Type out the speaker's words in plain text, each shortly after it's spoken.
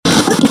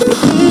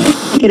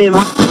Negative.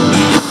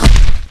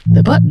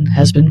 The button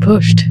has been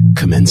pushed.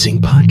 Commencing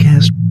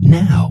podcast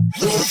now.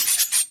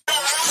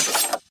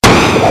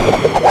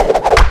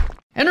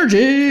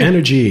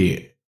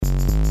 Energy.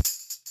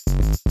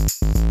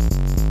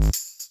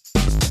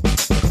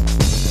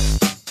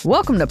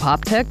 Welcome to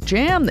Pop Tech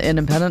Jam, the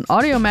independent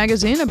audio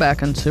magazine about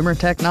consumer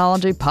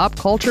technology, pop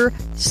culture,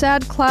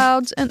 sad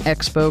clouds, and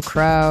expo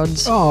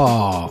crowds.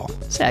 Oh,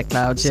 Sad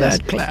clouds, yes.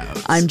 sad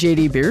clouds. I'm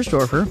J.D.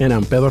 Beersdorfer. And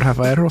I'm Pedro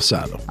Rafael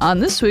Rosado. On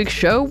this week's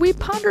show, we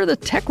ponder the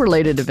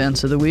tech-related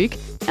events of the week,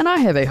 and I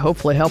have a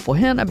hopefully helpful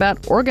hint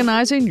about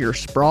organizing your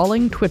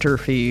sprawling Twitter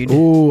feed.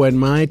 Ooh, and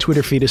my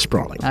Twitter feed is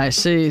sprawling. I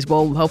see.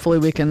 Well, hopefully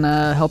we can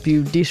help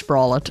you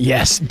de-sprawl it.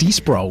 Yes,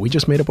 de-sprawl. We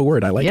just made up a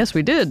word. I like it. Yes,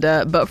 we did.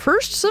 But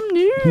first, some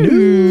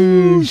news.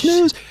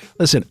 News.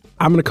 Listen,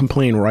 I'm going to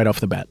complain right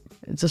off the bat.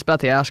 Is this about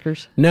the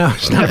Oscars? No,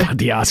 it's not about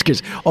the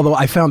Oscars, although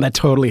I found that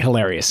totally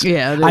hilarious.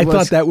 Yeah, I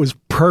thought that was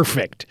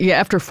perfect. Yeah,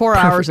 after 4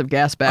 hours of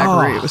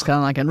gasbaggery, it was kind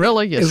of like, and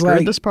really? You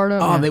screwed this part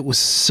up? Oh, that was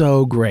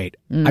so great.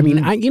 Mm-hmm. I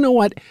mean, you know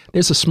what?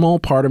 There's a small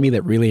part of me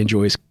that really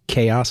enjoys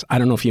chaos. I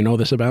don't know if you know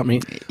this about me,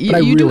 but I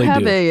really do. You do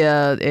have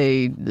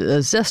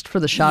a zest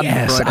for the Schadenfreude.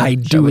 Yes, I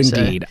do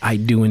indeed. I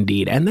do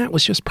indeed. And that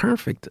was just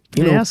perfect.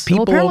 You know,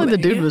 people, apparently the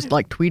dude was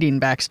like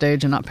tweeting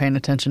backstage and not paying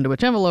attention to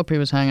which envelope he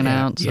was hanging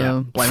out.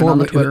 So blame on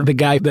the Twitter. The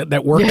guy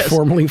that worked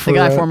formerly for... The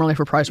guy formerly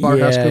for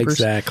PricewaterhouseCoopers.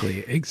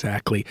 Yeah,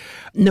 exactly.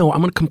 No, I'm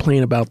going to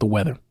complain about the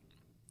weather.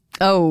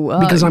 Oh.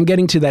 Because I'm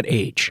getting to that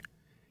age.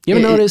 You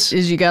ever notice?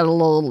 Is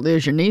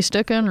your knee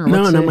sticking? Or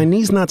no, my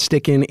knee's not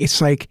sticking. It's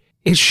like,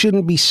 it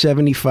shouldn't be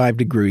 75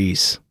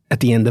 degrees at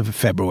the end of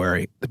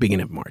February, the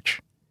beginning of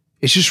March.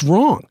 It's just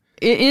wrong.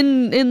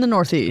 In the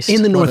Northeast.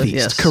 In the Northeast,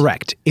 yes.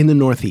 Correct. In the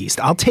Northeast.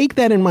 I'll take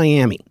that in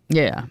Miami.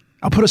 Yeah.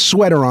 I'll put a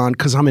sweater on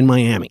because I'm in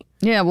Miami.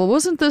 Yeah, well,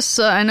 wasn't this,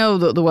 I know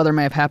the weather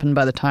may have happened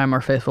by the time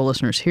our faithful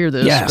listeners hear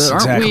this, yes,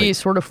 but aren't we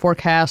sort of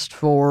forecast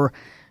for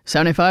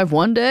 75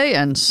 one day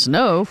and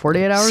snow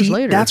 48 hours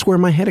later? That's where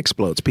my head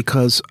explodes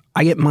because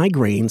I get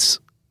migraines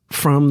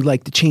from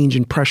like the change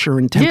in pressure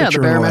and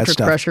temperature and all that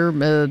stuff. Pressure.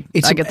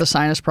 I get the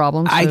sinus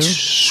problems. I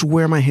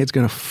swear my head's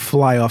going to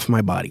fly off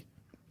my body.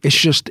 It's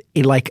just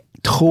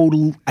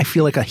I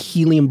feel like a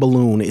helium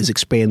balloon is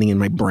expanding in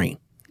my brain.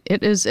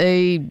 It is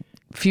a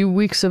few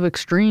weeks of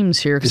extremes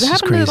here because it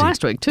happened to me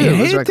last week too. It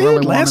was like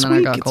really warm and then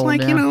I got cold.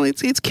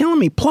 It's like, it's killing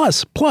me.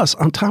 Plus,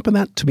 on top of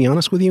that, to be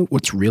honest with you,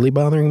 what's really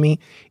bothering me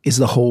is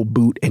the whole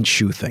boot and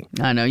shoe thing.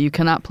 I know. You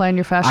cannot plan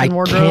your fashion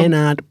wardrobe. I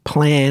cannot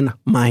plan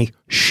my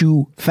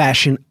shoe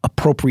fashion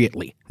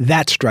appropriately.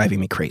 That's driving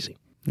me crazy.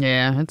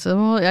 Yeah,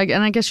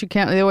 and I guess you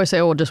can't. They always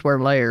say, "Oh, just wear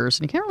layers,"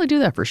 and you can't really do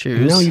that for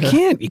shoes. No, you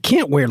can't. You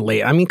can't wear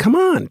layers. I mean, come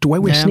on. Do I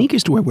wear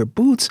sneakers? Do I wear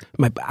boots?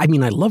 I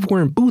love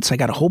wearing boots. I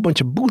got a whole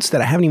bunch of boots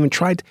that I haven't even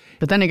tried.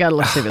 But then you got to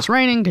look see if it's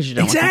raining because you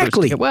don't want the boots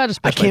to get wet.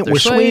 I can't wear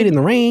suede in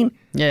the rain.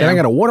 Yeah. Then I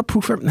got a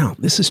waterproof. No,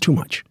 this is too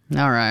much.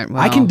 All right.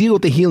 Well, I can deal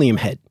with the helium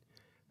head,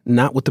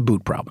 not with the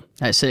boot problem.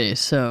 I see.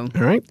 So,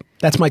 all right,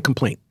 that's my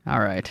complaint.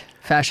 All right,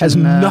 fashion has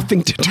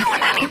nothing to do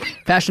with anything.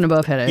 Fashion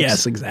above headaches.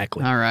 Yes,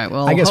 exactly. All right.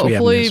 Well, I guess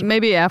hopefully,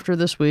 maybe after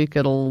this week,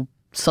 it'll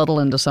settle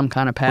into some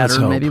kind of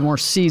pattern, maybe more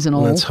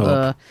seasonal,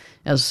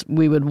 as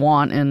we would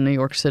want in New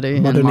York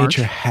City. Mother in March.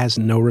 Nature has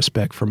no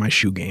respect for my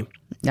shoe game.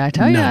 I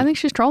tell you, I think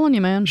she's trolling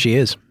you, man. She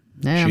is.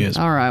 Yeah. She is.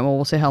 All right. Well,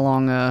 we'll see how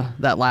long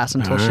that lasts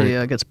until she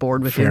gets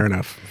bored with you. Fair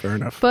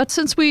enough. But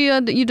since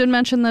you did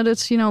mention that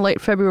it's late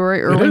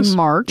February, early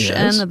March,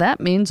 and that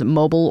means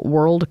Mobile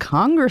World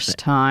Congress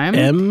time.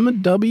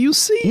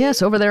 MWC.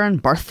 Yes, over there in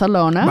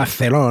Barcelona.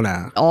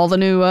 All the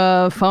new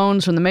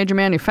phones from the major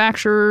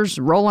manufacturers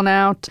rolling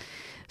out.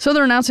 So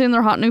they're announcing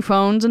their hot new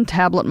phones and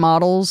tablet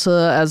models.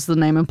 As the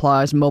name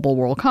implies, Mobile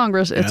World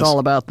Congress. It's all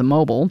about the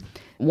mobile.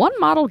 One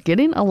model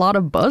getting a lot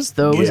of buzz,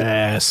 though,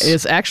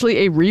 is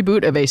actually a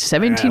reboot of a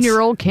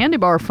 17-year-old candy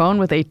bar phone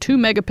with a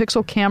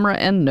 2-megapixel camera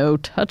and no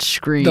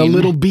touchscreen. The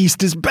little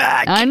beast is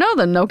back. I know,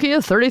 the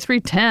Nokia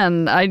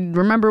 3310. I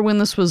remember when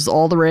this was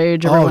all the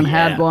rage. Everyone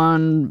had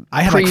one.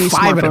 I had like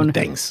 5 of them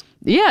things.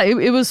 Yeah,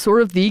 it was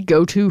sort of the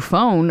go-to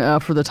phone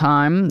for the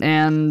time,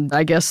 and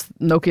I guess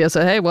Nokia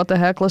said, hey, what the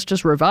heck, let's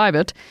just revive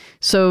it.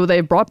 So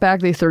they brought back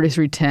the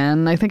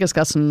 3310. I think it's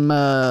got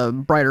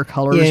some brighter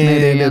colors,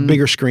 maybe. Yeah,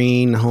 bigger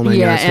screen, whole nine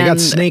yards. They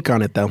got Snake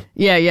on it, though.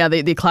 Yeah,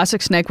 the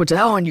classic Snake, which,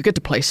 and you get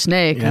to play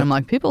Snake. Yeah. And I'm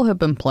like, people have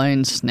been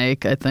playing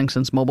Snake, I think,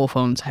 since mobile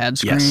phones had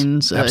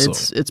screens. Yes,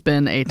 absolutely. It's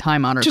been a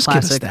time-honored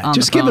classic on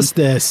Just the phone. Give us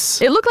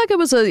this. It looked like it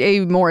was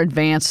a more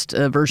advanced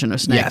version of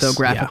Snake, though,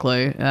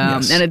 graphically. Yeah.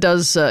 And it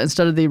does,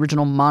 instead of the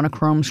original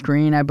monochrome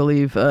screen, I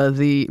believe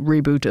the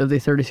reboot of the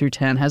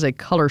 3310 has a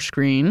color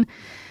screen.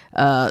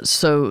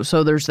 So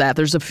there's that.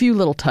 There's a few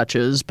little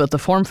touches, but the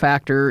form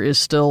factor is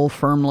still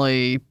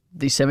firmly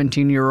the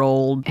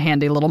 17-year-old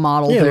handy little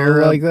model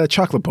there. Like the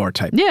chocolate bar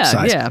type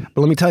size. Yeah.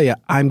 But let me tell you,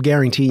 I'm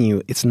guaranteeing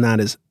you it's not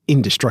as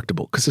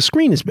indestructible because the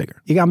screen is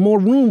bigger. You got more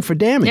room for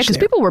damage. Yeah, because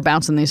people were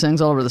bouncing these things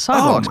all over the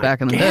sidewalks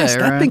back in the day.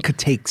 That thing could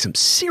take some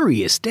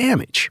serious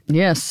damage.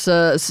 Yes.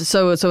 So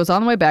it's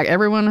on the way back.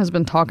 Everyone has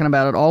been talking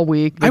about it all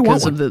week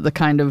because of the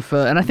kind of,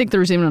 and I think there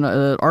was even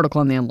an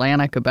article in the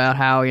Atlantic about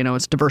how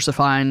it's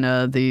diversifying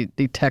the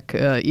tech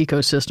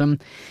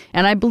ecosystem,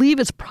 and I believe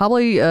it's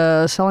probably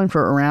selling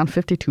for around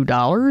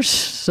 $52.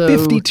 So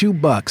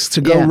 $52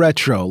 to go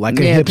retro, like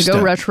a hipster. To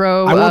go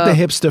retro. I want the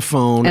hipster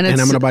phone, and I'm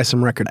going to buy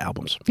some record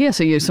albums. Yeah,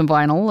 so you use some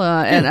vinyl,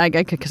 and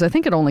because I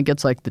think it only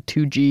gets like the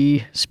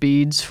 2G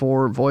speeds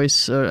for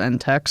voice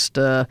and text,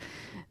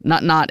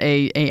 not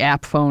a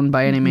app phone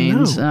by any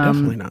means. No,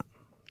 definitely not.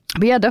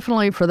 But yeah,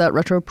 definitely for that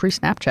retro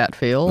pre-Snapchat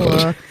feel.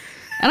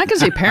 And I can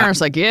see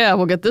parents like, yeah,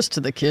 we'll get this to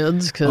the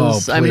kids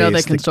because I know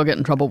they can still get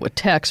in trouble with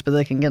text, but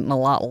they can get in a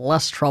lot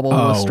less trouble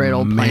with straight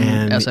old plain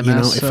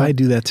SMS. If I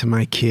do that to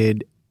my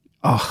kid,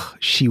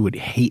 she would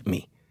hate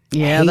me.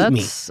 Yeah,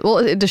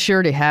 does she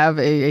already have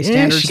a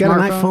standard smartphone? Yeah, she got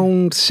an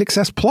iPhone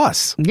 6S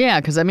Plus.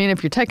 Yeah, because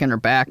if you're taking her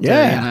back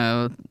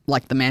to,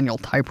 like the manual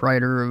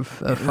typewriter of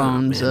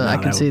phones, I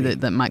can see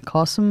that might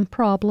cause some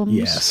problems.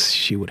 Yes,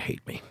 she would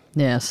hate me.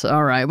 Yes,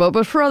 all right.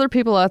 But for other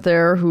people out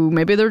there who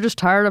maybe they're just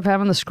tired of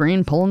having the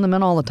screen pulling them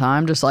in all the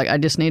time, just like I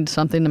just need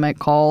something to make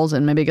calls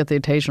and maybe get the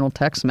occasional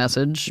text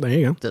message. There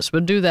you go. This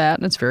would do that,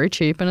 and it's very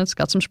cheap, and it's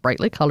got some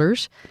sprightly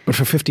colors. But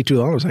for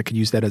 $52, I could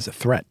use that as a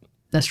threat.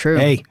 That's true.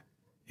 Hey,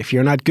 if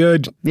you're not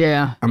good,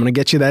 I'm going to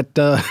get you that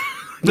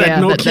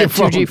Nokia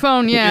phone. 2G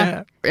phone,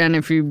 yeah. And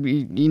if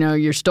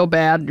you're still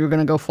bad, you're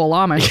going to go full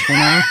Amish,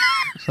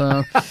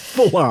 So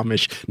full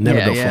Amish, never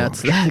go full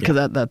Amish. Because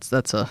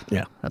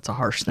that's a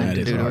harsh thing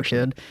to do to a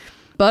kid.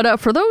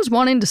 But for those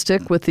wanting to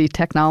stick with the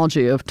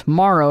technology of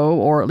tomorrow,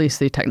 or at least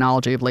the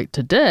technology of late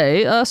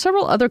today,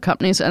 several other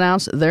companies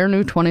announced their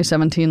new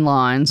 2017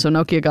 line. So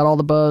Nokia got all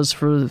the buzz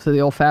for the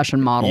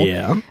old-fashioned model.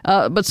 Yeah.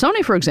 But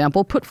Sony, for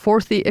example, put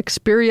forth the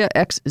Xperia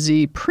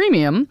XZ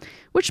Premium,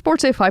 which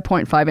sports a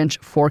 5.5-inch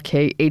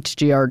 4K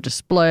HDR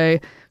display,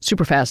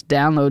 super fast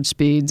download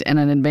speeds, and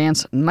an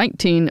advanced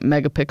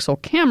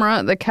 19-megapixel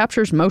camera that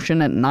captures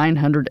motion at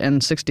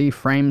 960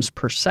 frames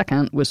per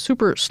second with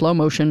super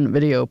slow-motion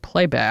video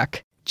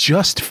playback.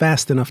 Just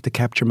fast enough to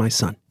capture my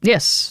son.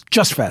 Yes.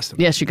 Just fast enough.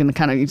 Yes, you can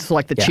kind of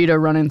like the cheetah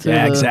running through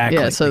exactly.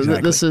 Yeah, so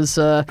exactly. This is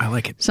I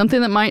like it.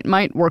 Something that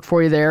might work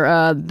for you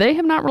there. They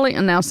have not really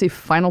announced the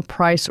final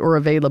price or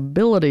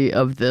availability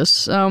of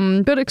this,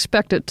 but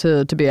expect it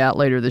to be out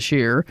later this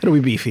year. It'll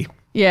be beefy.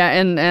 Yeah,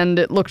 and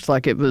it looked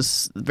like it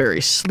was very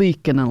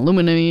sleek and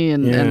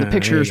illuminating, and the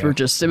pictures were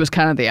just, it was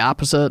kind of the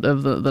opposite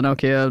of the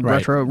Nokia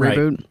retro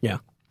reboot. Right. Yeah.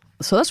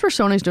 So that's where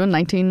Sony's doing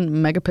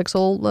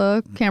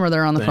 19-megapixel camera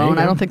there on the phone.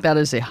 I don't think that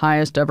is the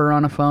highest ever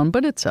on a phone,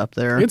 but it's up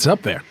there. It's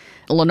up there.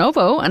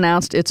 Lenovo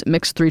announced its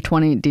Mix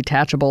 320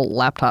 detachable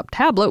laptop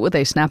tablet with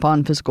a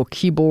snap-on physical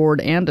keyboard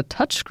and a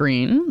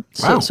touchscreen.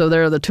 Wow. So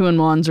there, the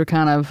two-in-ones are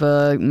kind of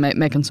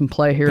making some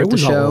play here at the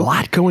show. There was a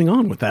lot going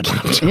on with that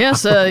laptop.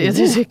 Yes,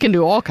 it can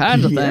do all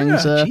kinds of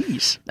things.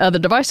 Geez. The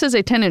device has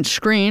a 10-inch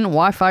screen,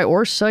 Wi-Fi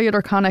or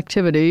cellular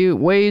connectivity,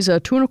 weighs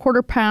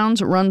 2.25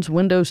 pounds, runs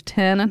Windows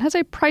 10, and has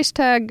a price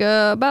tag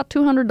about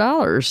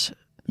 $200.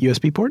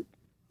 USB port?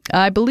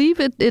 I believe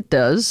it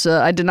does.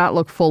 I did not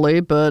look fully,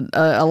 but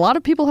a lot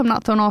of people have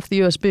not thrown off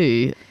the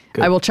USB.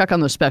 Good. I will check on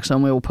those specs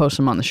and we will post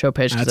them on the show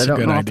page because I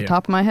don't know off the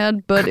top of my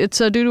head. But it's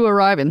due to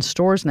arrive in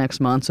stores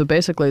next month. So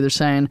basically they're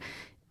saying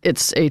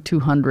it's a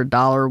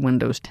 $200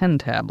 Windows 10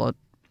 tablet.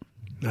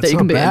 That's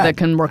not bad. That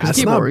can work as a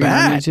keyboard. Not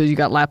bad. You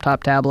got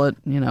laptop, tablet,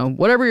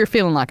 whatever you're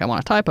feeling like. I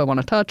want to type, I want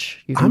to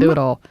touch. You can do it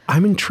all.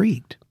 I'm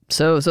intrigued.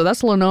 So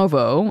that's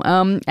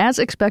Lenovo. As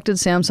expected,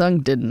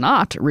 Samsung did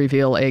not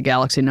reveal a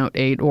Galaxy Note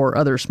 8 or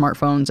other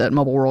smartphones at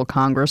Mobile World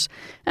Congress,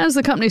 as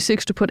the company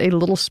seeks to put a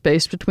little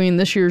space between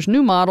this year's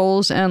new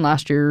models and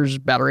last year's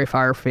battery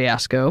fire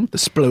fiasco. The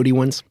splody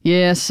ones.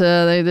 Yes,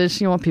 they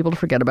just want people to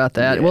forget about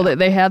that. Yeah. Well,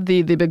 they had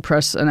the big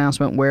press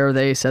announcement where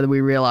they said that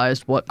we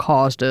realized what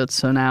caused it,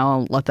 so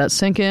now let that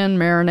sink in,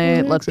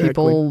 marinate, let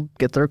people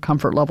get their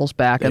comfort levels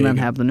back, and then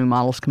have the new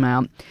models come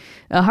out.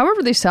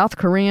 However, the South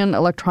Korean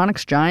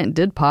electronics giant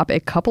did pop a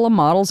couple of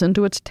models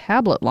into its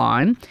tablet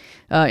line,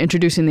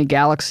 introducing the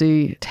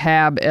Galaxy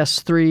Tab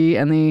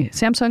S3 and the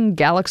Samsung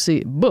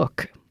Galaxy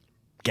Book.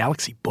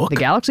 Galaxy Book? The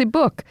Galaxy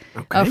Book.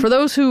 Okay. For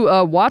those who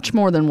watch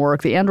more than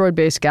work, the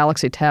Android-based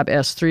Galaxy Tab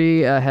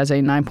S3 has a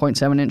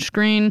 9.7-inch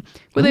screen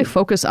with a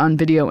focus on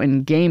video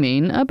and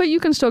gaming, but you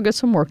can still get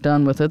some work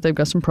done with it. They've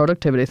got some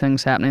productivity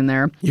things happening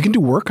there. You can do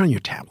work on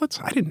your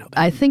tablets? I didn't know that.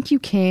 I think you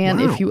can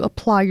if you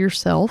apply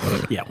yourself.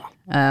 Yeah, well.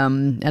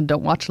 And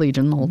don't watch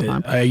Legion the whole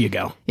time. There you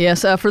go.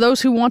 Yes, for those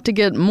who want to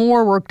get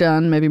more work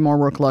done, maybe more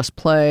work, less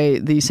play,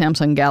 the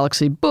Samsung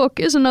Galaxy Book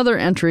is another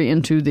entry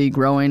into the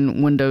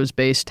growing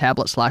Windows-based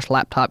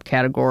tablet/laptop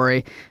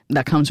category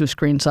that comes with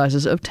screen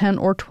sizes of 10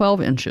 or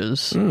 12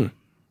 inches.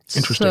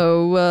 Interesting.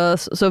 So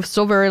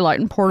still very light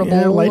and portable.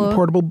 Yeah, light and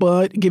portable,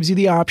 but it gives you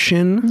the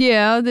option.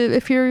 Yeah,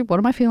 if you're, what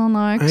am I feeling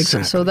like?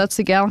 Exactly. So that's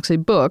the Galaxy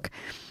Book.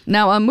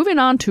 Now, moving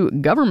on to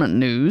government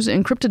news,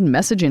 encrypted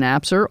messaging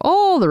apps are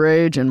all the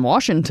rage in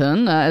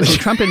Washington as the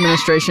Trump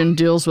administration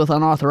deals with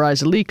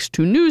unauthorized leaks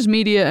to news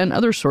media and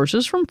other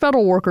sources from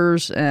federal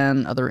workers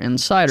and other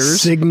insiders.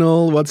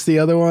 Signal, what's the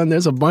other one?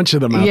 There's a bunch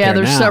of them out there Yeah,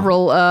 there's now.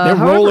 several. They're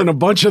rolling a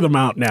bunch of them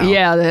out now.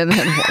 Yeah, and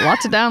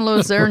lots of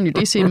downloads there in your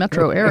D.C.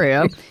 metro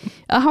area.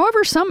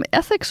 However, some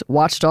ethics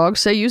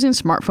watchdogs say using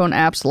smartphone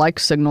apps like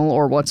Signal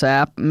or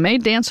WhatsApp may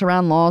dance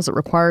around laws that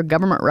require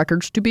government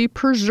records to be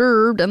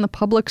preserved and the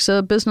public's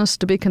business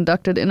to be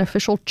conducted in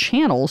official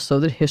channels so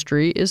that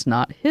history is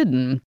not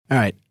hidden. All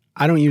right.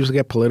 I don't usually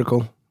get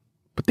political,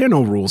 but there are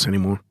no rules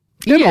anymore.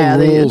 There are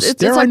no rules.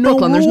 It's like no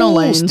Brooklyn. rules. There's no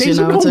lanes. There's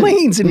no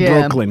lanes in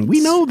Brooklyn. We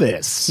know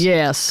this.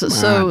 Yes.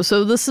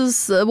 So this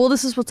is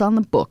this is what's on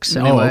the books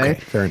anyway. Oh, okay.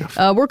 Fair enough.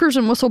 Workers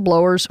and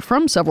whistleblowers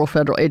from several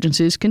federal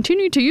agencies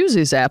continue to use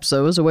these apps,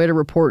 though, as a way to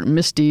report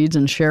misdeeds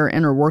and share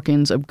inner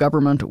workings of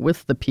government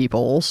with the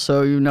people.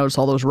 So you notice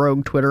all those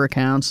rogue Twitter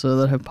accounts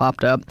that have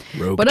popped up.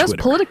 As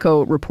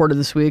Politico reported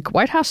this week,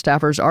 White House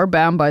staffers are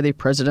bound by the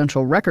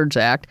Presidential Records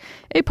Act,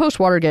 a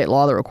post-Watergate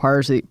law that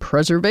requires the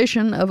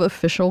preservation of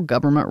official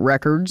government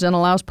records and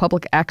allows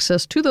public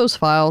access to those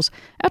files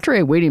after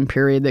a waiting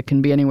period that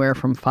can be anywhere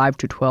from 5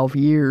 to 12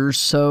 years.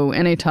 So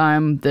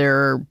anytime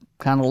they're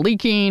kind of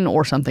leaking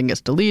or something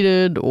gets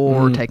deleted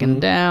or taken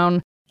down.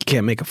 You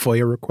can't make a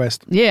FOIA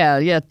request.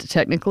 Yeah.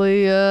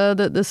 Technically,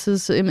 that this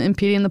is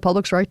impeding the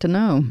public's right to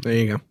know. There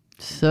you go.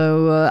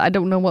 So I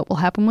don't know what will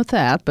happen with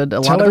that, but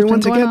Tell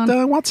everyone to get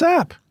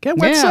WhatsApp. Get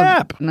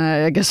WhatsApp.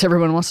 Yeah, I guess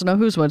everyone wants to know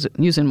who's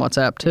using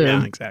WhatsApp, too.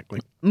 Yeah, exactly.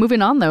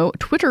 Moving on, though,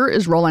 Twitter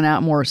is rolling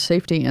out more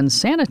safety and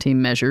sanity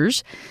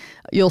measures.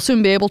 You'll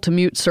soon be able to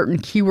mute certain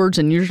keywords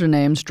and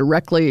usernames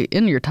directly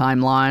in your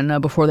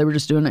timeline. Before they were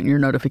just doing it in your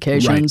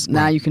notifications.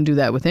 Now you can do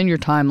that within your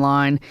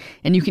timeline.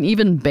 And you can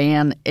even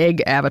ban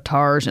egg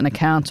avatars and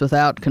accounts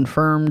without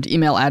confirmed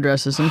email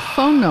addresses and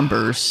phone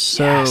numbers.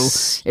 So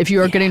if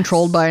you are getting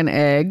trolled by an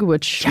egg,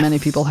 which many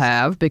people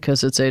have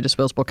because it's a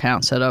disposable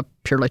account set up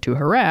purely to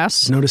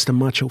harass. Noticed a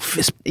macho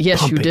fist Yes,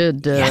 pumping. you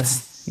did.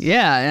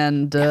 Yeah,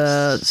 and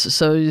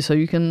so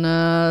you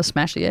can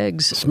smash the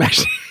eggs.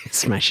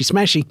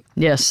 Smashy.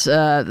 Yes,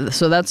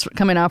 so that's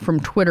coming out from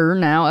Twitter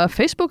now.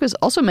 Facebook is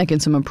also making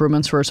some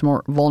improvements for its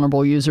more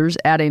vulnerable users,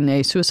 adding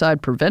a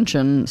suicide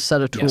prevention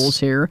set of tools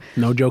here.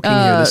 No joking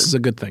here. This is a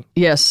good thing.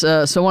 Yes,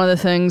 so one of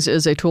the things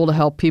is a tool to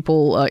help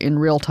people in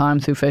real time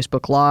through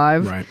Facebook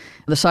Live. Right.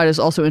 The site is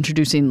also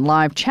introducing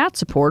live chat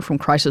support from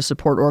crisis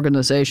support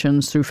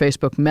organizations through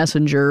Facebook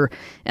Messenger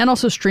and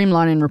also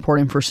streamlining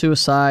reporting for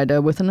suicide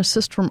with an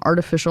assist from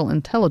artificial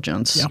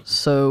intelligence. Yeah.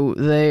 So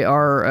they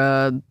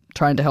are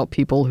trying to help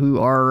people who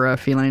are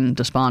feeling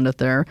despondent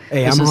there.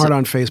 Hey, I'm hard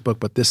on Facebook,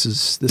 but this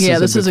is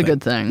a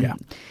good thing. Yeah.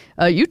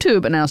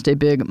 YouTube announced a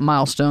big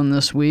milestone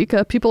this week.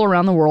 People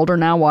around the world are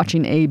now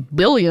watching 1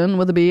 billion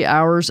with a B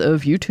hours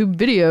of YouTube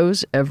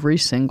videos every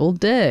single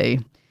day.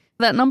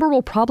 That number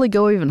will probably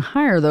go even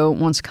higher, though,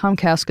 once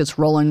Comcast gets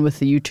rolling with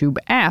the YouTube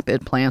app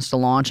it plans to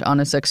launch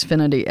on its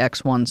Xfinity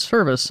X1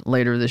 service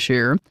later this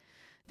year.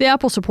 The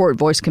app will support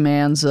voice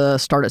commands,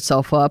 start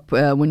itself up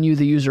when you,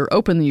 the user,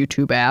 open the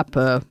YouTube app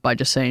by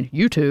just saying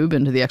YouTube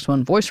into the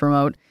X1 voice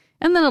remote,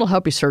 and then it'll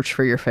help you search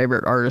for your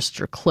favorite artists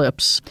or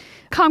clips.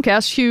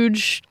 Comcast,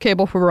 huge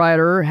cable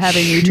provider,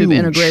 having YouTube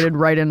integrated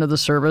right into the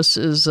service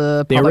is they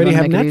already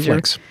have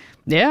Netflix.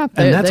 Yeah.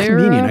 And that's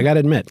convenient, I got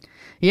to admit.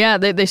 Yeah,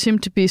 they seem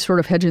to be sort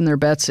of hedging their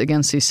bets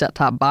against these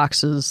set-top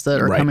boxes that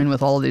are coming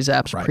with all of these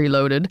apps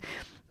preloaded.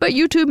 But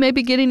YouTube may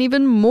be getting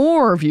even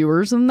more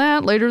viewers than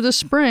that later this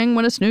spring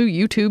when its new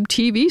YouTube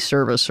TV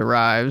service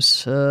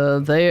arrives.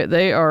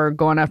 They are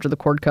going after the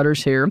cord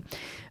cutters here,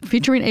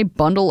 featuring a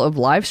bundle of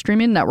live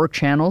streaming network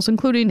channels,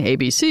 including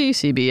ABC,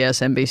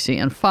 CBS, NBC,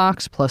 and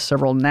Fox, plus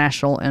several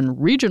national and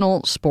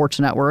regional sports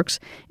networks,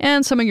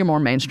 and some of your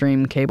more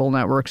mainstream cable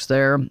networks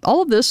there.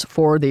 All of this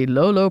for the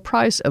low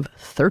price of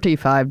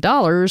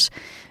 $35.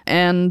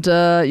 And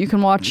you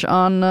can watch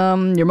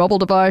on your mobile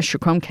device, your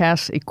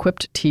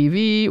Chromecast-equipped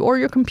TV, or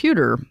your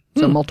computer.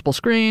 So multiple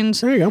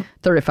screens. There you go.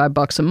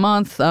 $35 a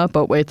month.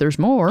 But wait, there's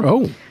more.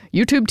 Oh.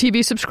 YouTube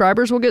TV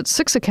subscribers will get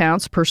 6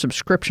 accounts per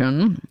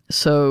subscription.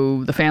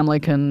 So the family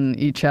can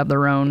each have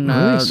their own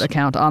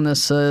account on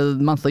this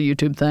monthly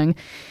YouTube thing.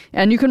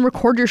 And you can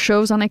record your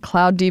shows on a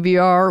cloud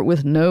DVR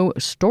with no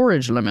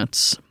storage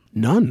limits.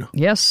 None.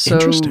 Yes. So,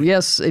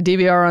 yes, a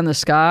DVR on the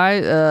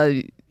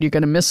sky. You're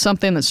going to miss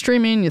something that's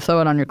streaming, you throw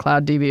it on your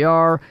cloud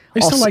DVR. I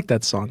still like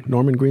that song,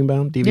 Norman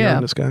Greenbaum, DVR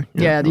in the Sky.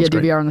 Yeah,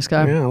 DVR in the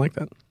Sky. Yeah, I like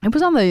that. It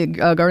was on the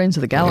Guardians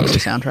of the Galaxy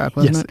soundtrack,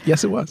 wasn't it?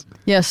 Yes, it was.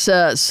 Yes,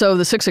 so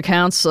the 6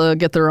 accounts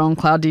get their own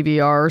cloud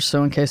DVRs,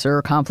 so in case there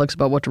are conflicts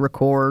about what to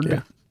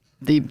record,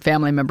 the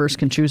family members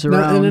can choose their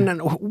own.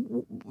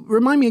 No.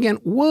 Remind me again,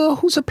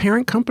 who's the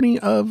parent company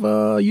of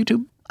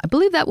YouTube? I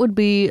believe that would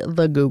be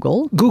the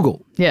Google.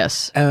 Google.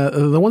 Yes.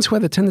 The ones who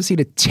have the tendency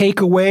to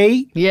take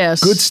away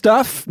good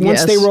stuff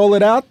once they roll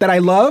it out that I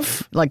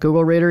love. Like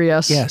Google Reader,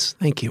 yes. Yes,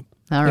 thank you.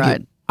 All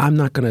right. I'm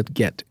not going to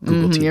get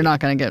Google TV. You're not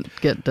going to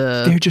get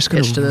They're just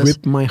going to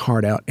rip my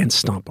heart out and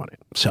stomp on it.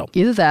 So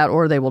either that,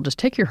 or they will just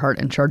take your heart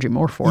and charge you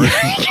more for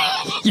it.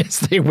 Yes,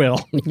 they will.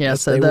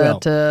 Yes, they will.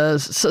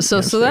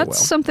 So that's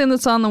something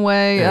that's on the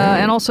way.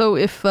 And also,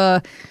 if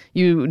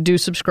you do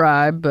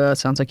subscribe,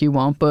 sounds like you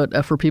won't,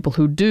 but for people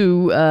who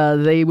do,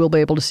 they will be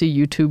able to see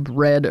YouTube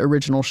Red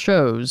original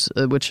shows,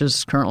 which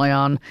is currently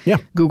on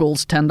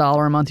Google's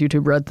 $10 a month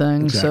YouTube Red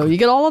thing. Exactly. So you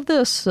get all of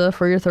this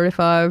for your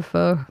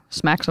 35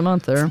 smacks a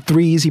month there.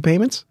 3 easy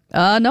payments?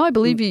 No, I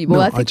believe you.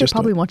 Well, I think they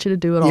probably want you to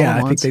do it all at once.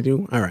 Yeah, I think they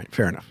do. All right,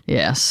 fair enough.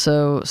 Yeah,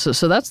 so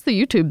that's the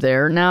YouTube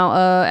there.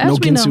 Now, as no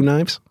we know, Ginsu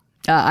knives?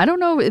 I don't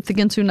know if the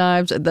Ginsu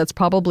knives, that's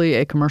probably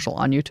a commercial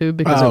on YouTube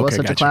because it was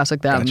such a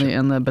classic, that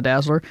and the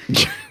Bedazzler.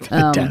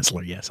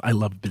 Bedazzler, yes. I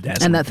love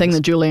Bedazzler. And that thing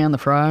that Julianne the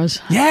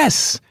Fries.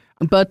 Yes!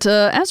 But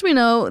as we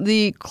know,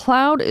 the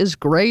cloud is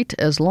great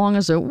as long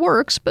as it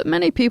works, but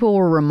many people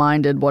were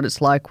reminded what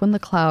it's like when the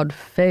cloud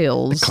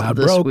fails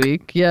this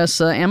week. Yes,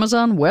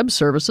 Amazon Web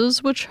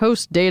Services, which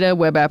hosts data,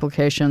 web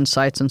applications,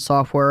 sites, and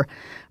software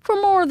for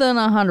more than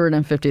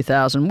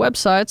 150,000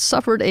 websites,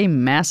 suffered a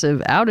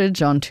massive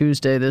outage on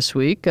Tuesday this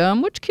week,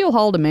 which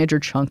keelhauled a major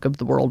chunk of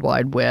the World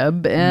Wide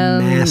Web.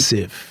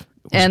 Massive.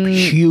 It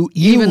was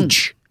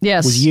huge.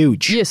 Yes. It was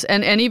huge. Yes,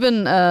 and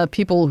even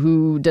people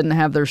who didn't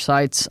have their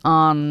sites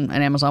on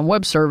an Amazon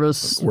Web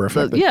Service were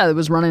affected. It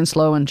was running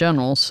slow in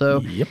general. So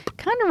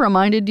kind of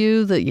reminded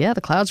you that,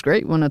 the cloud's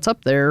great when it's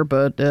up there,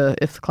 but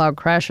if the cloud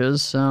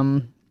crashes,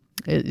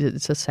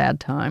 it's a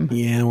sad time.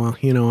 Yeah, well,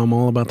 I'm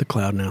all about the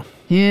cloud now.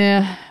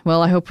 Yeah,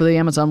 well, I hope the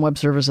Amazon Web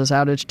Services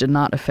outage did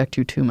not affect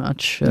you too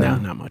much. No,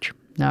 not much.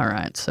 All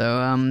right,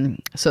 so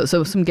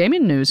some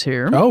gaming news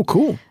here. Oh,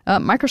 cool.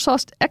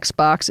 Microsoft's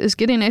Xbox is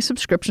getting a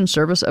subscription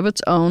service of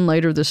its own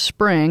later this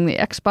spring. The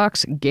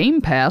Xbox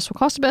Game Pass will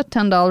cost about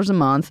 $10 a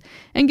month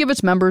and give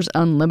its members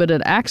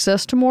unlimited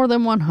access to more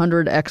than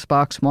 100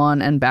 Xbox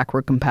One and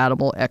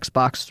backward-compatible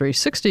Xbox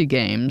 360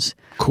 games.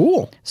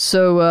 Cool.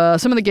 So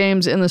some of the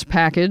games in this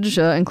package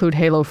include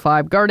Halo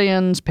 5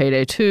 Guardians,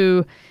 Payday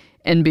 2,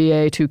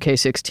 NBA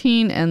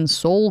 2K16, and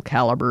Soul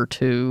Calibur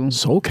 2.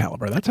 Soul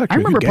Calibur, that's actually I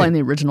remember playing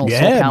the original Soul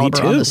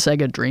Calibur on the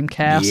Sega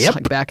Dreamcast,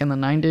 like back in the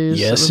 90s.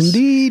 Yes,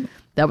 indeed.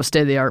 That was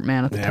state-of-the-art,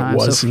 man, at the time.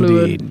 Was so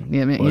fluid.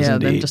 Indeed.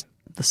 Then just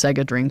the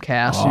Sega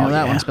Dreamcast.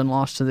 That one's been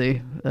lost to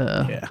the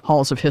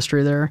halls of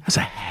history there. That's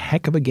a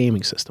heck of a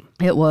gaming system.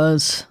 It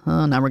was.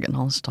 Now we're getting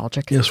all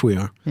nostalgic. Yes, we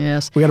are.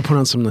 Yes. We got to put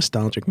on some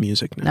nostalgic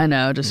music now. I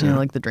know, just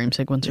like the dream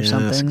sequence or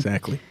something. Yes,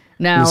 exactly.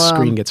 Now, the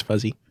screen gets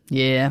fuzzy.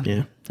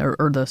 Yeah.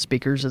 Or the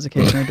speakers, as the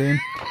case may be.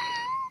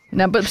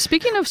 Now, but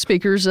speaking of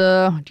speakers,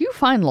 do you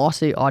find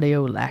lossy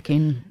audio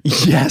lacking?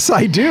 Yes,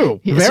 I do.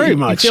 Very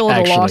much, You feel a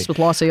little lost with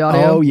lossy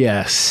audio? Oh,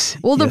 yes.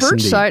 Well, the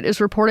Verge site is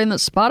reporting that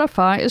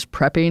Spotify is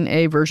prepping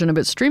a version of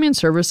its streaming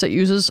service that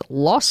uses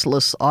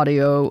lossless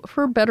audio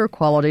for better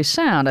quality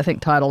sound. I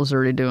think Tidal is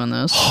already doing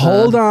this.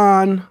 Hold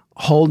on.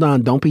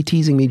 Don't be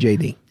teasing me,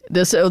 JD.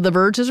 The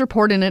Verge is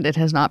reporting it. It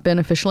has not been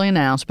officially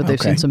announced, but they've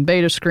seen some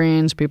beta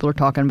screens. People are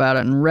talking about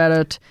it in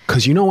Reddit.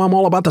 Because I'm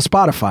all about the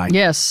Spotify.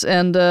 Yes,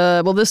 and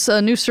this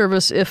new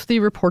service, if the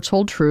reports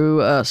hold true,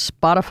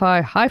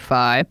 Spotify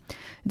Hi-Fi,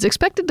 it's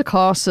expected to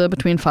cost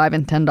between $5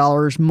 and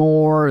 $10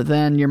 more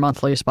than your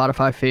monthly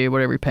Spotify fee,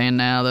 whatever you're paying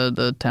now,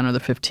 the 10 or the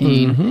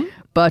 15.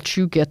 But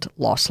you get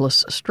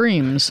lossless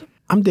streams.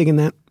 I'm digging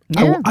that.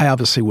 Yeah. I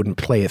obviously wouldn't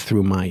play it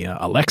through my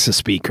Alexa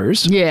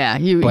speakers. Yeah,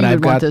 you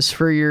would want this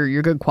for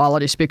your good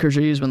quality speakers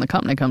you use when the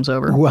company comes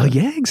over. Well,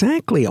 yeah,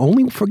 exactly.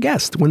 Only for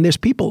guests when there's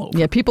people over.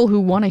 Yeah, people who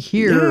want to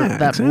hear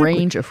that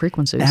range of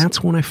frequencies.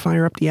 That's when I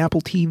fire up the Apple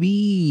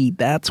TV.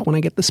 That's when I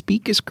get the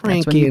speakers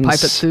cranking. That's when you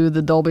pipe it through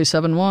the Dolby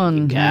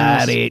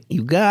 7.1.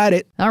 You got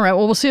it. All right,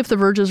 well, we'll see if the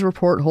Verge's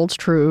report holds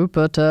true,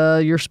 but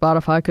your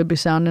Spotify could be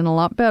sounding a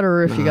lot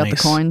better if you got the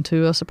coin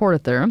to support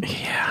it there.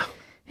 Yeah.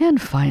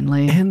 And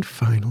finally.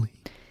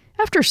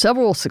 After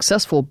several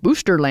successful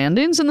booster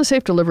landings and the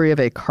safe delivery of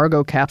a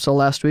cargo capsule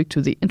last week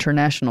to the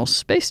International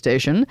Space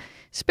Station,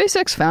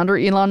 SpaceX founder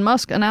Elon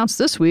Musk announced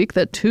this week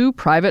that 2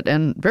 private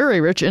and very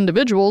rich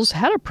individuals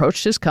had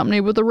approached his company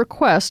with a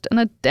request and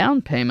a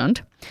down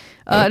payment.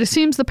 It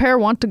seems the pair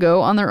want to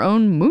go on their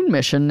own moon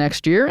mission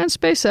next year, and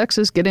SpaceX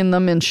is getting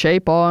them in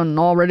shape and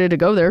all ready to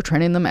go there,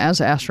 training them as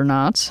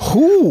astronauts.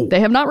 Who? They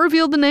have not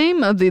revealed the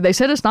name of they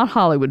said it's not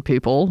Hollywood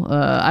people.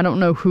 I don't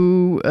know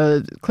who.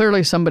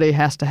 Clearly somebody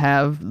has to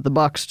have the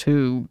bucks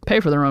to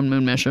pay for their own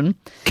moon mission.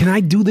 Can I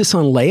do this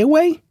on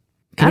layaway?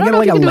 Can I get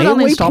like a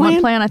layaway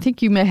installment plan? I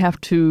think you may have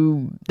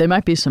to. There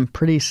might be some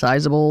pretty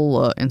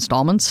sizable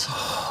installments.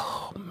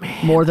 Oh,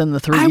 man. More than the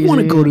 3 I want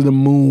to go to the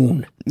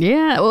moon.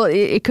 Yeah, well,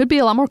 it could be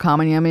a lot more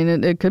common. I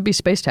mean, it could be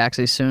space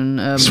taxis soon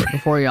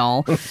before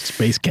y'all.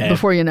 Space cab.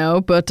 Before you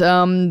know. But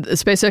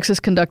SpaceX is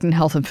conducting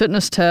health and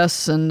fitness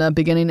tests and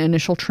beginning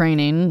initial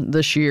training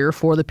this year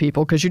for the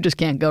people, because you just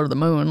can't go to the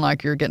moon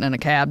like you're getting in a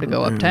cab to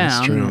go uptown.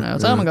 That's true.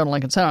 So I'm going to go to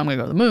Lincoln Center. I'm going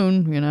to go to the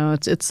moon.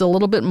 It's a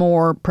little bit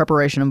more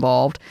preparation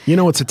involved.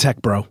 It's a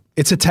tech bro.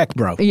 It's a tech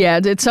bro. Yeah,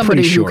 it's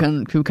somebody who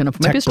can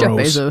maybe it's Jeff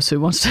Bezos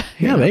who wants to.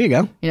 Yeah, there you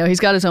go. He's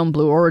got his own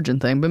Blue Origin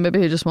thing, but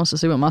maybe he just wants to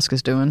see what Musk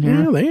is doing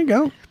here. Yeah, there you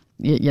go.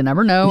 You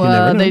never know.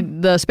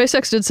 The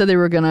SpaceX did say they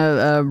were going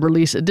to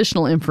release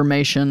additional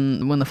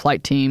information when the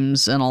flight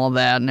teams and all of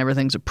that and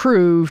everything's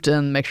approved,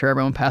 and make sure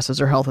everyone passes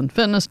their health and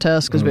fitness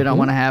tests, because we don't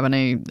want to have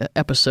any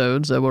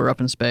episodes that we're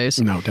up in space.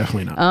 No,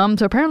 definitely not.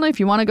 So apparently,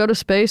 if you want to go to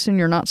space and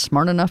you're not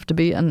smart enough to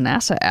be a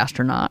NASA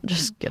astronaut,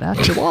 just get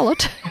out your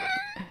wallet.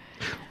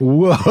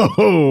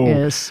 Whoa!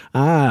 Yes.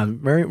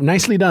 Very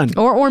nicely done.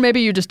 Or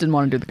maybe you just didn't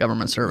want to do the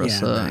government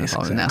service. Nice,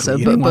 exactly. NASA.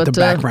 You didn't want the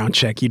background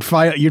check. You'd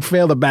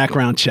fail the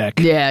background check.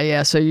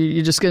 Yeah. So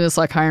you just get, it's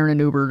like hiring an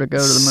Uber to go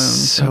to the moon.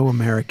 So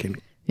American.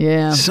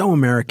 Yeah. So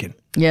American.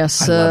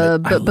 Yes,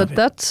 but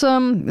that's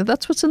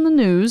what's in the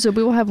news.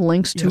 We will have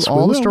links to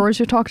all the stories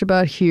we talked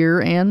about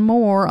here and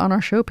more on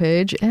our show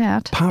page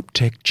at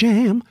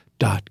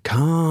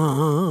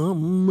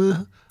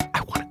poptechjam.com. I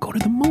want to go to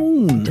the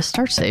moon. Just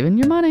start saving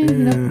your money.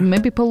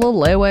 Maybe put a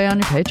little layaway on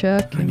your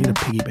paycheck. I need a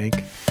piggy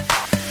bank.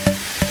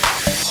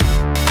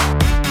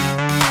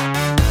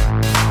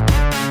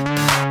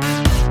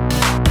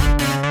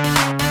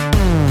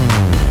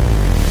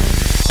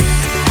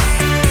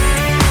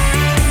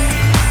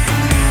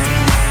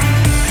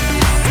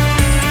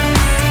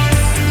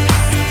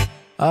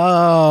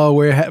 Oh,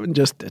 we're having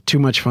just too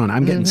much fun.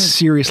 I'm getting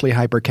seriously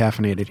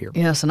hyper-caffeinated here.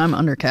 Yes, and I'm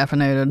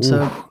under-caffeinated,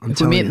 so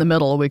if we meet in the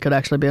middle, we could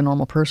actually be a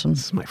normal person.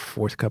 This is my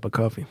 4th cup of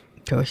coffee.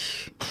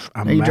 Gosh.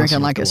 Are you drinking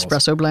like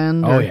espresso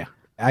blend? Oh, yeah.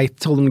 I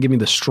told them to give me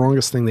the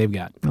strongest thing they've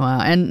got. Wow.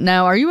 And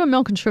now, are you a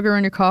milk and sugar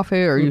in your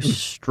coffee, or are you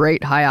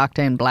straight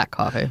high-octane black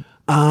coffee?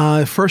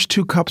 First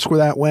 2 cups were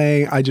that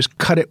way. I just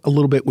cut it a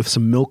little bit with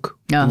some milk.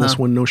 And this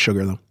one, no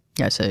sugar, though.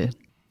 I see.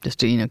 Just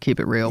to,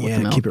 keep it real with the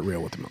milk. Yeah, keep it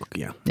real with the milk,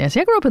 yeah. Yeah,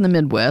 see, I grew up in the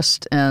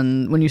Midwest,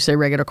 and when you say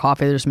regular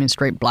coffee, that just means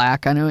straight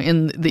black. I know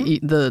in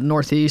the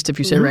Northeast, if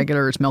you say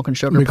regular, it's milk and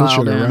sugar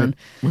piled in.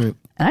 Right.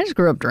 And I just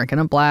grew up drinking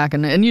it black,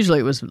 and usually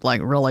it was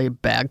like really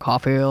bad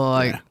coffee,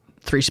 like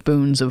 3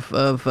 spoons of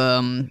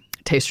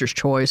Taster's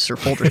Choice or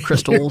Folgers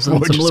Crystals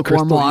and some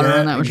lukewarm water,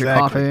 and that was your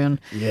coffee.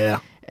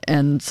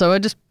 And so I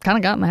just kind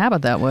of got in the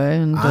habit that way.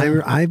 And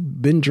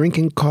I've been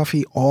drinking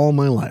coffee all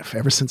my life,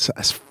 ever since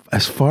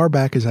as far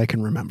back as I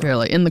can remember.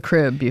 Really? In the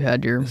crib, you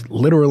had your...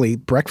 Literally,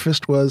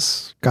 breakfast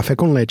was café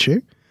con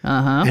leche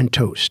and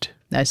toast.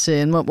 I see.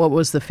 And what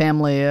was the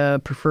family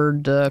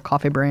preferred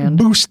coffee brand?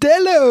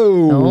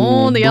 Bustelo.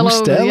 Oh, the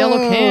yellow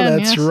can.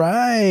 That's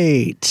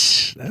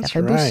right. That's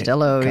Café right.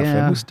 Bustelo,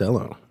 Café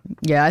Bustelo.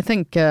 Yeah, I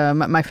think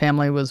my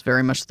family was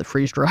very much the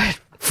freeze-dried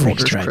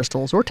Folgers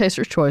Crystals or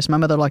Taster's Choice. My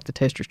mother liked the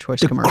Taster's Choice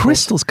commercials. The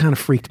crystals kind of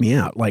freaked me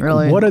out. Like,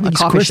 really? What are these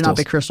coffee crystals? Should not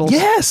be crystals?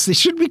 Yes, they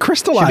should be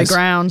crystallized. Should be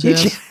grounds,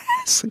 yes.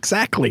 Yes,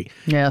 exactly.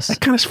 Yes.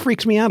 That kind of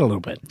freaks me out a little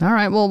bit. All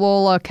right. Well,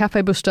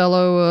 Café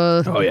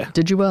Bustelo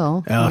did you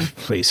well.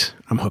 Please.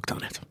 I'm hooked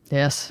on it.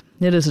 Yes.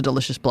 It is a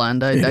delicious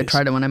blend. I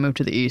tried it when I moved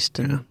to the East,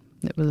 and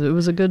it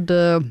was a good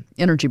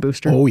energy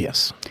booster. Oh,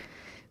 yes.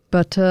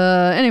 But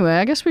anyway,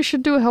 I guess we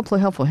should do a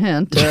helpful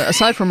hint.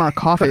 Aside from our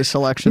coffee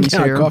selections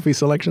here. Coffee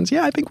selections.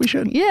 Yeah, I think we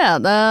should. Yeah.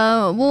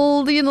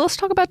 Let's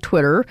talk about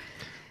Twitter.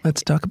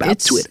 Let's talk about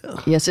Twitter.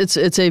 Yes,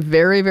 it's a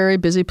very, very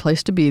busy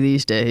place to be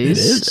these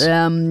days. It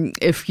is.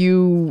 If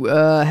you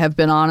have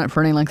been on it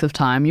for any length of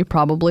time, you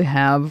probably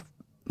have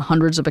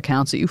hundreds of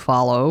accounts that you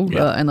follow,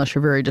 unless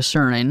you're very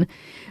discerning.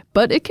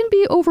 But it can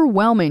be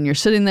overwhelming. You're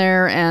sitting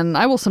there, and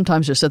I will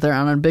sometimes just sit there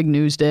on a big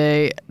news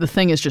day. The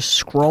thing is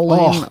just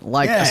scrolling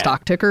like a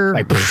stock ticker.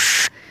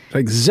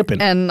 Like zipping.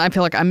 And I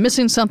feel like I'm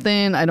missing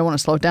something. I don't want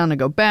to slow it down and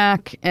go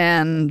back.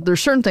 And there's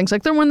certain things,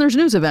 like when there's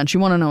news events, you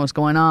want to know what's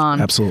going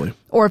on. Absolutely.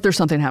 Or if there's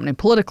something happening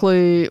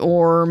politically,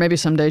 or maybe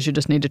some days you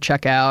just need to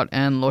check out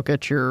and look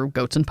at your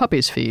goats and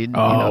puppies feed.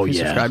 If you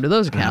subscribe to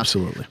those accounts.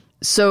 Absolutely.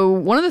 So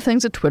one of the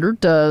things that Twitter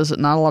does that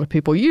not a lot of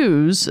people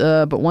use,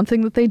 but one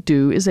thing that they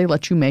do is they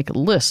let you make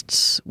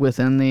lists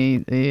within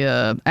the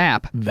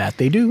app. That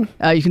they do.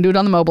 You can do it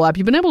on the mobile app.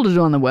 You've been able to do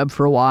it on the web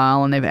for a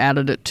while, and they've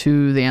added it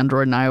to the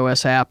Android and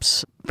iOS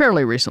apps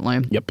fairly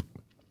recently. Yep.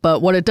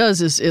 But what it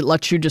does is it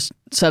lets you just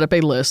set up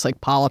a list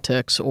like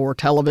politics or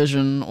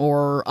television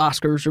or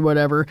Oscars or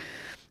whatever.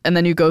 And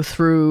then you go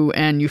through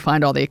and you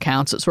find all the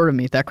accounts that sort of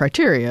meet that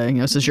criteria.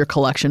 This is your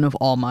collection of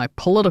all my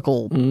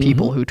political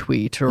people who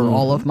tweet, or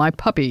all of my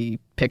puppy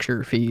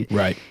picture feed.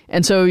 Right.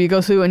 And so you go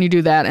through and you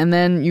do that, and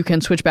then you can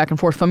switch back and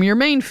forth from your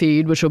main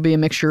feed, which will be a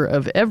mixture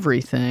of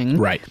everything.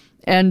 Right.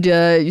 And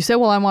you say,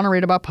 well, I want to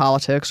read about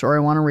politics, or I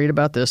want to read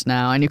about this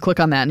now. And you click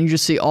on that, and you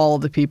just see all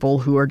of the people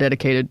who are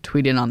dedicated to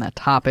tweeting on that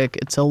topic.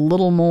 It's a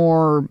little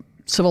more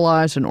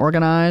civilized and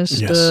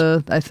organized,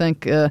 I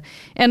think.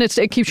 And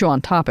it keeps you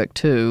on topic,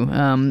 too.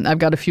 I've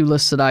got a few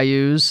lists that I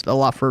use, a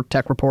lot for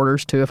tech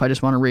reporters, too, if I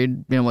just want to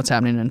read what's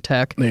happening in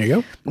tech. There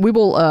you go. We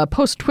will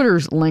post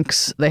Twitter's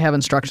links. They have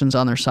instructions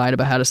on their site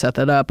about how to set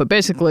that up. But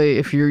basically,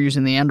 if you're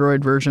using the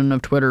Android version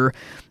of Twitter,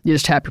 you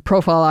just tap your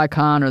profile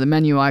icon or the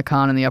menu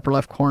icon in the upper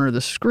left corner of the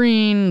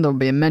screen. There'll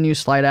be a menu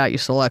slide out. You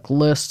select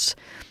lists.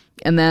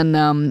 And then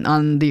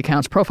on the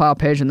account's profile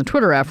page in the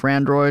Twitter app for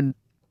Android,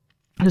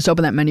 just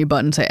open that menu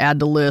button, say add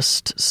to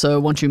list. So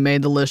once you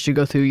made the list, you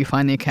go through, you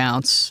find the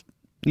accounts,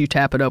 you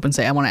tap it open,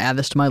 say I want to add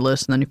this to my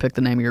list, and then you pick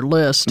the name of your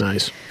list.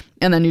 Nice.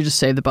 And then you just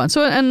save the button.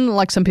 So, and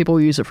like some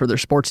people use it for their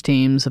sports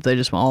teams if they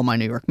just want all my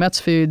New York Mets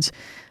feeds.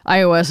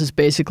 iOS is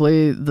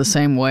basically the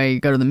same way.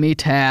 You go to the Me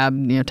tab,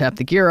 tap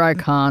the gear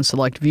icon,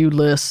 select view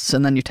lists,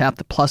 and then you tap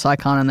the plus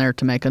icon in there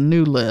to make a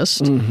new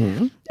list.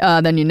 Mm-hmm.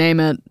 Then you name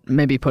it,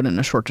 maybe put in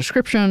a short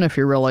description if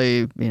you're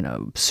really,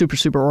 super,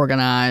 super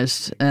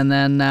organized. And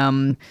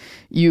then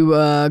you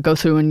go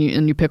through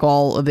and you pick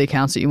all of the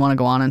accounts that you want to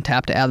go on and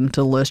tap to add them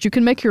to the list. You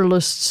can make your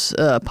lists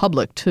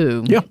public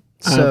too. Yeah.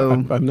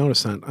 So I've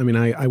noticed that. I mean,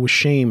 I was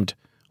shamed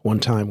one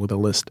time with a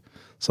list.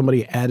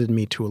 Somebody added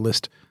me to a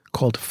list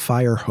called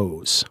Fire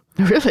Hose.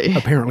 Really?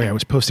 Apparently, I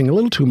was posting a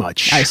little too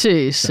much. I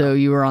see. So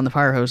you were on the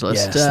Fire Hose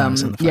list. Yes, I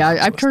was on the Fire Hose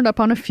I've turned up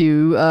on a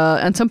few,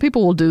 and some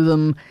people will do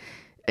them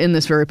in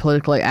this very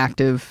politically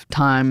active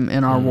time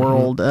in our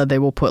world. They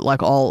will put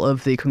like all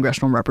of the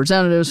congressional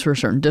representatives for a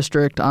certain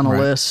district on a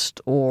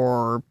list,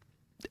 or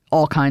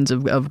all kinds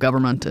of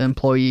government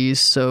employees.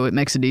 So it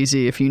makes it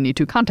easy if you need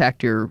to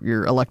contact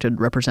your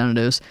elected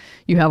representatives.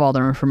 You have all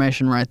their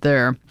information right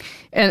there.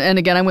 And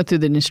again, I went through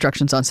the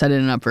instructions on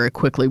setting it up very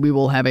quickly. We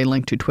will have a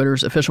link to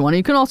Twitter's official one.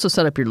 You can also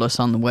set up your lists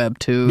on the web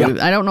too.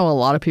 Yeah. I don't know a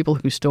lot of people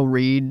who still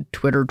read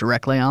Twitter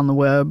directly on the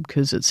web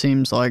because it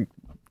seems like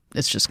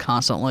it's just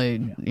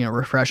constantly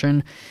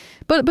refreshing.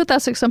 But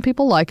that's like, some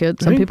people like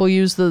it. Some people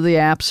use the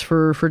apps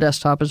for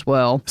desktop as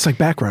well. It's like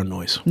background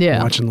noise. Yeah.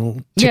 You're watching the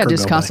little ticker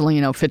just go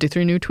constantly,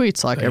 53 new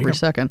tweets every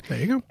second. There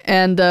you go.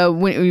 And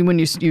when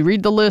you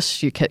read the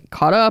list, you get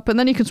caught up, and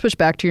then you can switch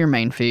back to your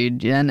main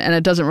feed. And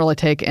it doesn't really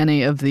take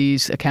any of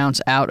these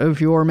accounts out of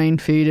your main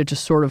feed. It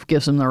just sort of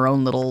gives them their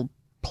own little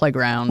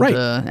playground, right?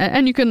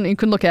 And you can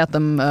look at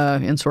them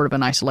in sort of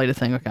an isolated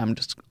thing. Like I'm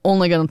just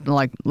only going to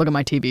look at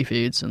my TV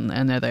feeds,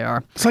 and there they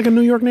are. It's like a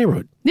New York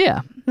neighborhood.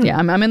 Yeah.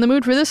 I'm in the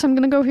mood for this. I'm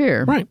going to go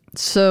here. Right.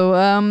 So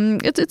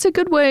it's a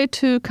good way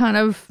to kind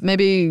of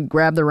maybe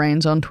grab the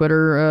reins on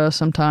Twitter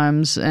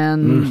sometimes,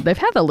 and they've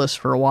had that list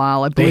for a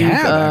while. I believe they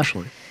have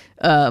actually.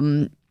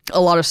 A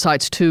lot of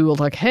sites too will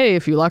like, hey,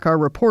 if you like our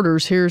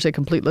reporters, here's a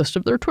complete list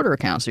of their Twitter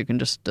accounts. You can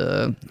just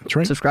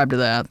subscribe to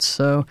that.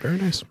 So very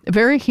nice,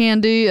 very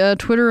handy.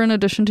 Twitter, in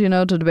addition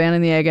to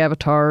banning the egg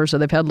avatars,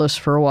 they've had lists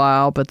for a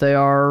while, but they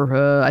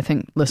are, I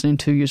think, listening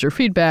to user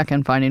feedback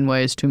and finding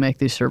ways to make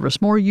the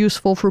service more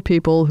useful for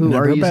people who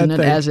are using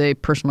it as a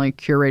personally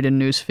curated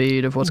news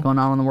feed of what's going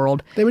on in the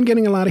world. They've been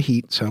getting a lot of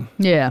heat, so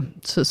yeah,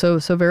 so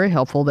very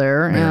helpful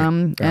there,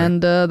 very.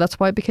 And that's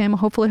why it became a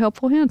hopefully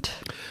helpful hint.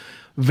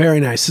 Very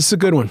nice. This is a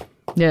good one.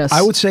 Yes.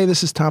 I would say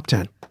this is top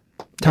 10.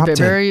 Top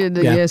 10.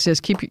 Yes.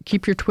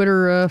 Keep your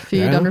Twitter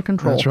feed under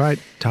control. That's right.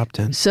 Top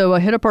 10. So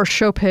hit up our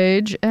show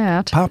page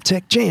at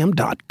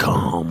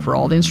poptechjam.com for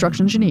all the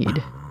instructions you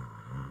need.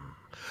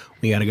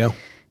 We got to go.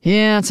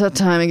 Yeah, it's that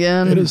time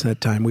again. It is that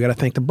time. We got to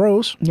thank the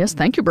bros. Yes,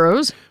 thank you,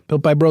 bros.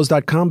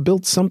 BuiltByBros.com.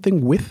 Build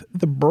something with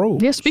the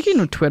bros. Yeah, speaking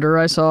of Twitter,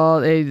 I saw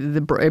a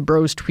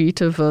bros tweet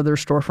of their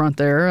storefront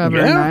there.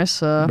 Very nice.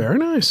 Very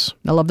nice.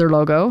 I love their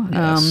logo.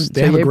 Yes,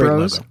 they have a great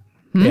logo.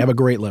 They have a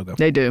great logo.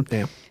 They do.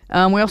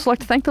 Yeah. We also like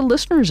to thank the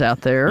listeners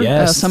out there.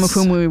 Yes. Some of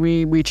whom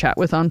we chat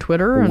with on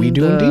Twitter. We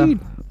do indeed.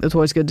 It's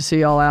always good to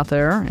see y'all out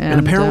there. And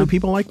apparently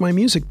people like my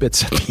music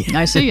bits at the end.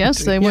 I see,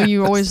 yes. Well,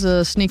 you always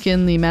sneak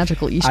in the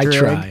magical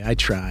Easter egg. I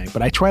try.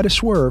 But I try to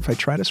swerve.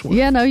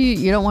 Yeah, no,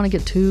 you don't want to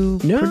get too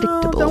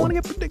predictable. No, don't want to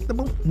get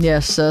predictable.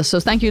 Yes, so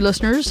thank you,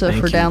 listeners,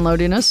 for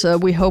downloading us.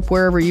 We hope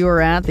wherever you are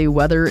at, the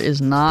weather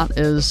is not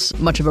as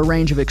much of a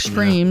range of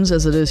extremes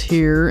as it is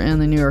here in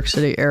the New York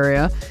City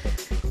area.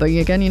 But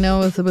again,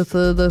 with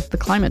the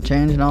climate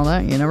change and all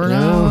that, you never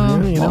know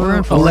what we're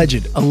in for.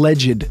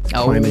 Alleged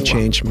climate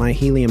change. My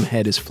helium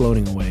head is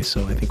floating away,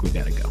 so I think we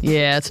got to go.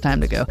 Yeah, it's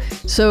time to go.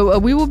 So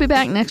we will be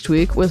back next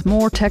week with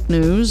more tech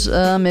news.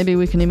 Maybe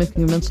we can even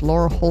convince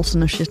Laura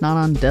Holson if she's not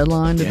on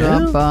deadline to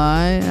drop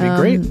by. That'd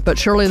be great. But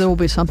surely there will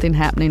be something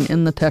happening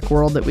in the tech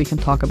world that we can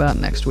talk about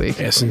next week.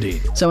 Yes,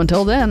 indeed. So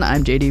until then,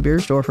 I'm J.D.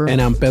 Beersdorfer.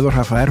 And I'm Pedro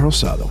Rafael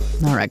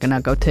Rosado. All right, now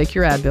go take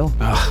your Advil.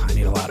 I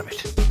need a lot of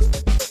it.